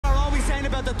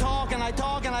about the talk, and I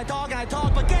talk, and I talk, and I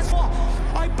talk, but guess what?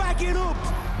 I back it up.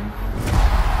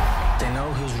 They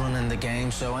know who's running the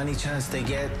game, so any chance they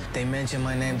get, they mention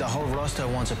my name. The whole roster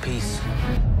wants a piece.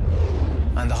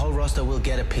 And the whole roster will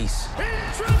get a piece.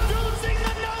 Introducing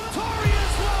the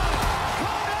notorious one,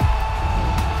 Conor!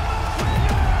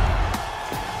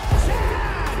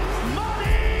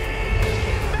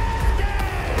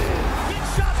 Big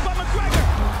shots by McGregor.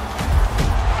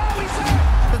 Oh, he's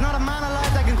hurt. There's not a man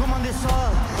alive that can come on this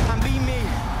soil and beat me.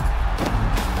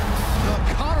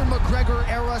 The Conor McGregor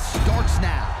era starts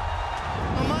now.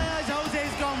 In my eyes,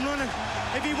 Jose's gone running.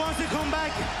 If he wants to come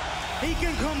back, he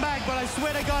can come back, but I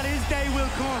swear to God, his day will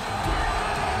come.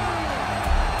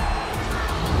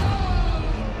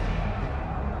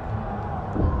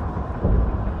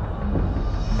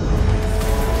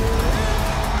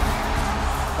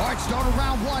 All right, start of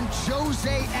round one.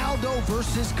 Jose Aldo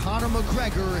versus Conor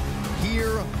McGregor.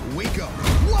 Here we go.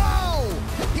 Whoa!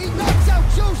 He knocks out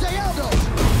Jose Aldo.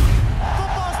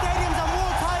 Football stadiums and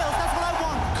world titles, that's what I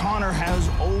want. Conor has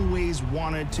always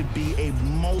wanted to be a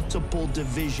multiple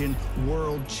division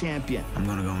world champion. I'm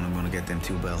gonna go and I'm gonna get them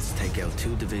 2 belts, take out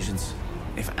 2 divisions.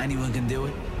 If anyone can do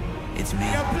it, it's me.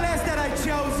 You're blessed that I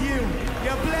chose you.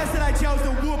 You're blessed that I chose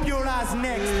to whoop your ass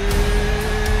next.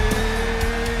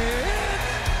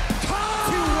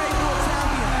 Two-weight world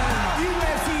champion.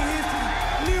 UFC history.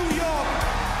 New York.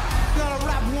 I'm gonna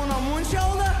wrap one on one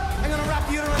shoulder. I'm gonna wrap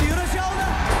the other on the other shoulder.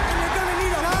 And you're gonna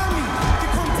need an army to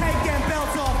come take them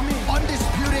belts off me.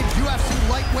 Undisputed UFC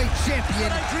lightweight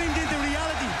champion. I dreamed into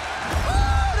reality.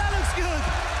 Oh, that looks good.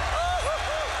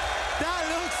 That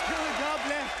looks good. God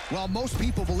bless. Well, most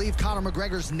people believe Conor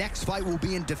McGregor's next fight will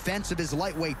be in defense of his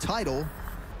lightweight title.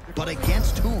 But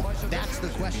against whom? That's the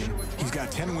question. He's got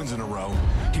 10 wins in a row.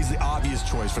 He's the obvious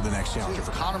choice for the next challenger.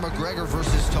 Conor McGregor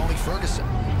versus Tony Ferguson.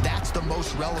 That's the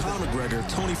most relevant. Conor McGregor,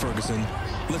 Tony Ferguson.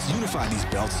 Let's unify these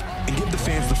belts and give the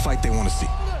fans the fight they want to see.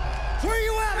 Where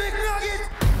you at, McNugget?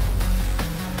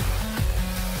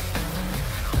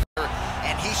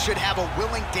 And he should have a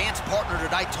willing dance partner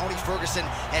tonight. Tony Ferguson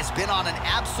has been on an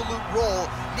absolute roll.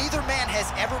 Neither man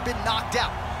has ever been knocked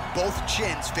out. Both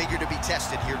chins figure to be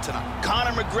tested here tonight.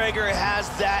 Conor McGregor has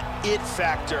that it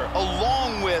factor,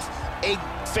 along with a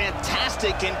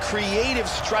fantastic and creative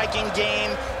striking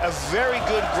game, a very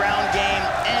good ground game,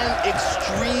 and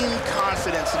extreme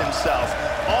confidence in himself.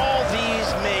 All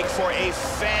these make for a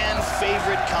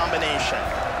fan-favorite combination.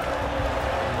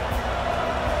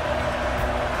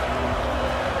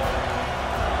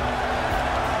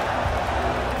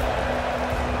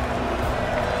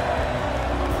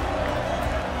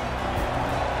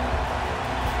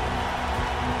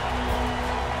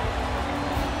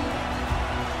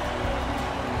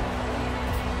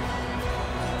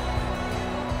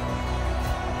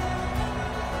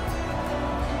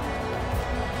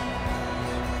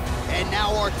 And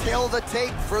now our tail of the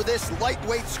tape for this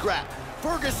lightweight scrap.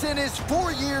 Ferguson is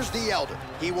 4 years the elder.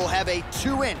 He will have a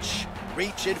 2-inch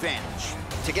reach advantage.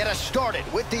 To get us started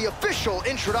with the official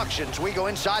introductions, we go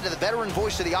inside to the veteran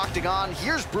voice of the Octagon.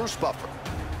 Here's Bruce Buffer.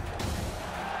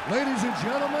 Ladies and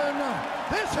gentlemen,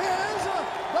 this is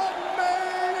the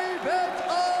main event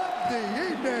of the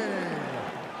evening.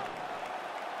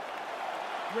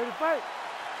 Ready to fight?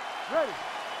 Ready.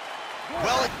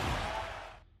 Well,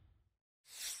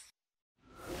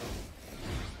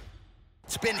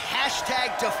 it's been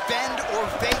hashtag defend or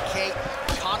vacate.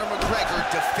 Conor McGregor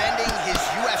defending his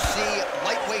UFC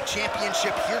lightweight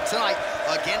championship here tonight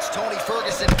against Tony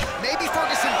Ferguson. Maybe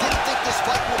Ferguson didn't think this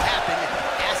fight would happen.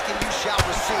 Ask and you shall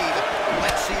receive.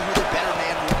 Let's see who the better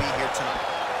man will be here tonight.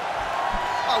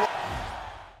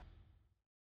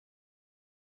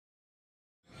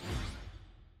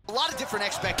 A lot of different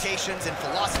expectations and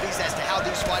philosophies as to how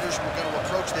these fighters were going to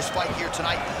approach this fight here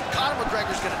tonight. Conor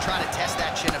McGregor's going to try to test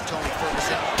that chin of Tony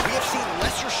Ferguson. We have seen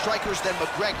lesser strikers than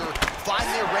McGregor find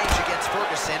their range against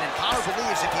Ferguson, and Conor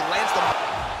believes if he lands the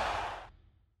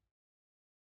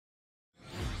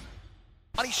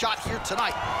money shot here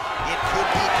tonight, it could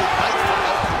be good night for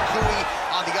El Kukui.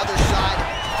 On the other side,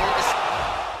 Ferguson.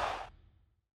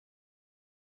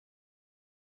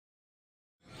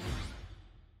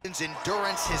 His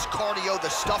endurance, his cardio, the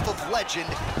stuff of legend.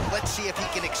 Let's see if he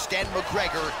can extend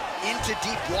McGregor into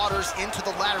deep waters, into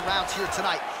the latter rounds here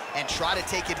tonight, and try to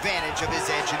take advantage of his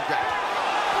edge and grab.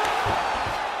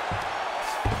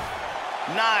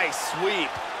 Nice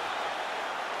sweep.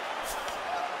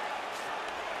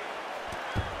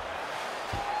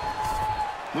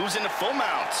 Moves into full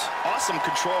mount. Awesome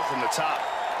control from the top.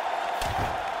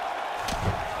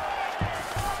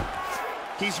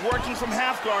 He's working from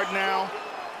half guard now.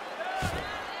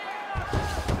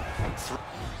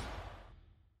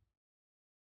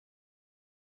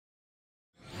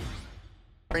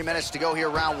 3 minutes to go here,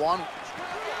 round one.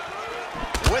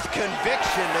 With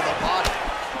conviction to the body.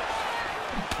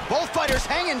 Both fighters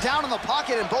hanging down in the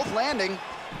pocket and both landing.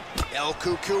 El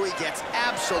Cucuy gets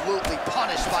absolutely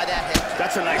punished by that hit.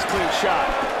 That's a nice clean shot.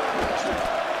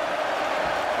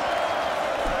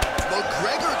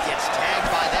 McGregor gets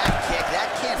tagged by that kick. That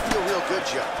can't feel real good,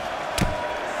 Joe.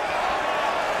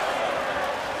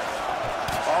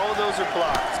 All of those are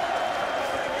blocked.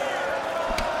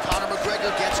 Conor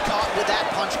McGregor gets caught with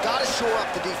that punch. Got to shore up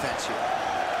the defense here.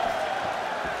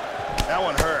 That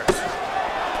one hurts.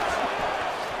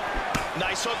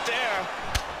 Nice hook there.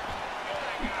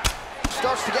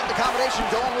 Starts to get the combination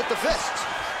going with the fists.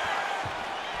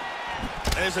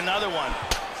 There's another one.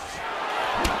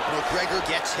 McGregor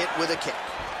gets hit with a kick.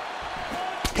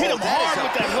 Hit him hard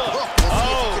with that hook. We'll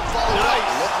see if he can follow it up.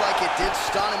 Nice. Looked like it did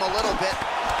stun him a little bit.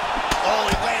 Oh,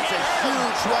 he lands a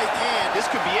huge right hand. This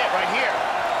could be it right here.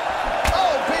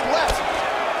 Oh, big left.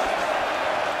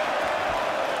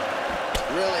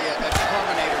 Really a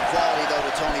Terminator quality, though,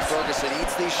 to Tony Ferguson. He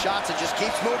eats these shots and just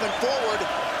keeps moving forward.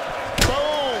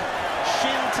 Boom!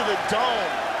 Shin to the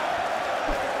dome.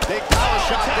 Big power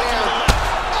shot there.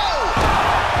 Oh!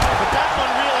 But that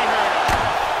one really hurt.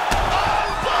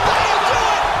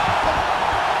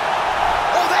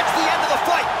 Oh, that's the end of the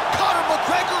fight. Conor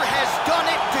McGregor has done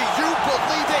it. Do you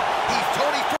believe it? He's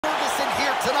Tony Ferguson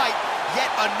here tonight. Yet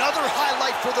another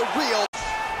highlight for the real.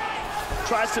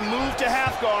 Tries to move to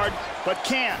half guard, but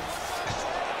can't.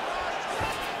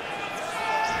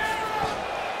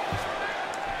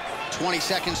 .20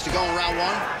 seconds to go in round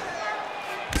one.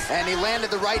 And he landed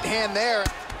the right hand there.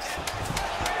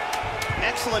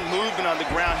 Excellent movement on the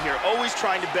ground here, always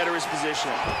trying to better his position.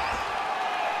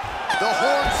 The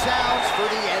horn sounds for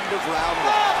the end of round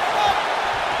one.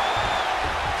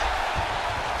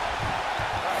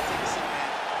 Take a seat, man.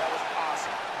 That was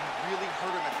awesome. You really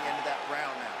hurt him at the end of that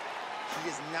round now. He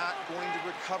is not going to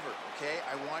recover, okay?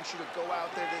 I want you to go out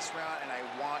there this round, and I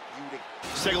want you to...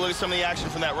 Let's take a look at some of the action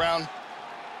from that round.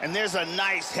 And there's a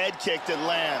nice head kick that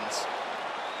lands.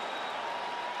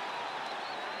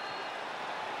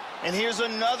 And here's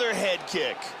another head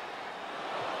kick.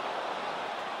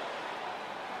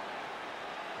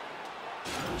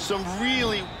 Some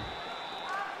really... Here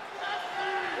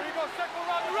you go, second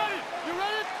round. You ready? You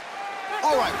ready?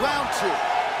 All right, round two.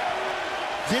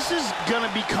 This is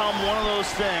gonna become one of those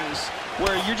things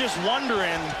where you're just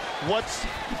wondering what's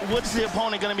the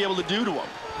opponent gonna be able to do to him.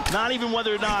 Not even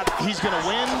whether or not he's gonna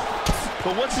win,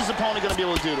 but what's his opponent gonna be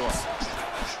able to do to him?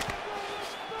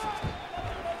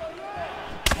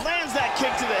 Lands that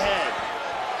kick to the head.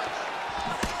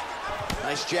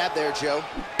 Nice jab there, Joe.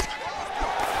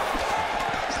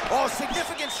 Oh,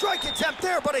 significant strike attempt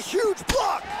there, but a huge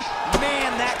block.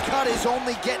 Man, that cut is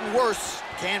only getting worse.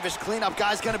 Canvas cleanup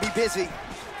guy's gonna be busy.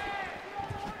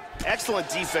 Excellent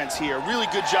defense here. Really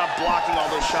good job blocking all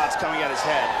those shots coming at his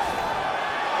head.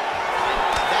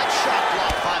 That shot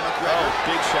blocked by McGregor. Oh,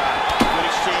 big shot. Good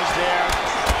exchange there.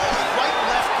 Oh, right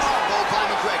left combo by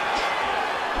McGregor.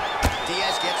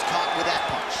 Diaz gets caught with that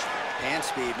punch. Hand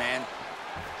speed, man.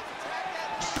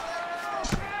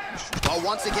 Well,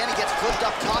 once again, he gets flipped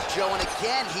up top, Joe, and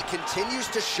again, he continues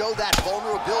to show that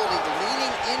vulnerability,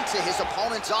 leaning into his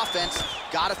opponent's offense.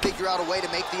 Got to figure out a way to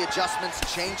make the adjustments,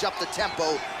 change up the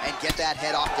tempo, and get that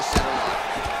head off the center line.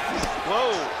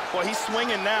 Whoa, well, he's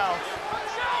swinging now.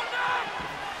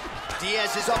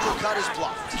 Diaz's uppercut is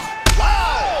blocked.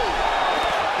 Wow!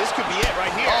 This could be it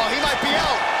right here. Oh, he might be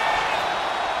out.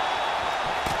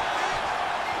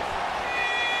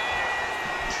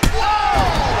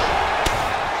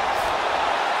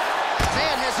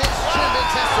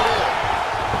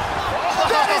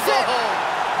 That is it!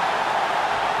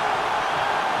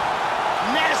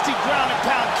 Nasty ground and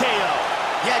pound KO.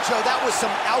 Yeah, Joe, that was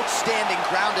some outstanding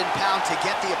ground and pound to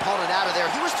get the opponent out of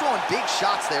there. He was throwing big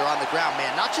shots there on the ground,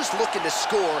 man. Not just looking to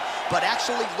score, but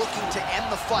actually looking to end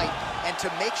the fight and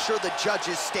to make sure the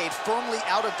judges stayed firmly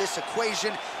out of this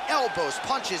equation. Elbows,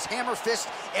 punches, hammer fist,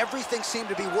 everything seemed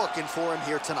to be working for him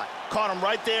here tonight. Caught him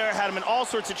right there, had him in all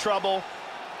sorts of trouble.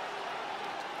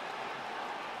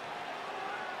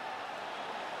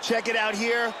 Check it out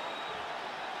here.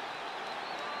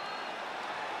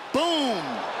 Boom!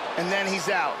 And then he's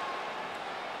out.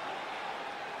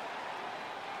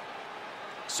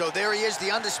 So there he is,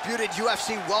 the undisputed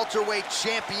UFC welterweight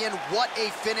champion. What a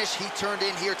finish he turned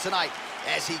in here tonight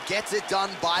as he gets it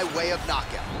done by way of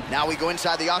knockout. Now we go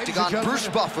inside the octagon. Bruce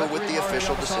Buffer with the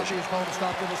official decision. Is going to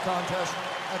stop in this contest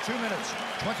at 2 minutes,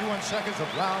 21 seconds of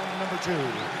round number 2.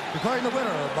 Declaring the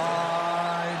winner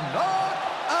by knockout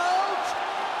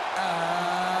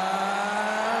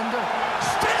and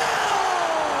still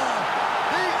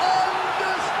the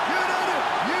undisputed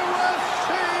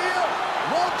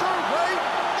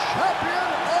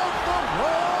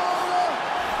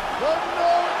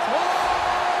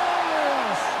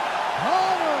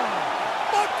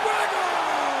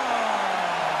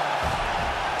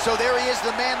So there he is,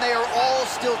 the man they are all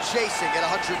still chasing at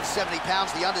 170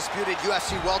 pounds. The undisputed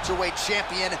UFC welterweight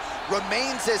champion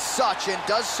remains as such and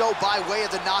does so by way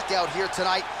of the knockout here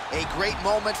tonight. A great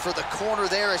moment for the corner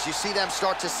there as you see them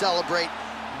start to celebrate.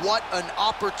 What an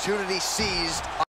opportunity seized.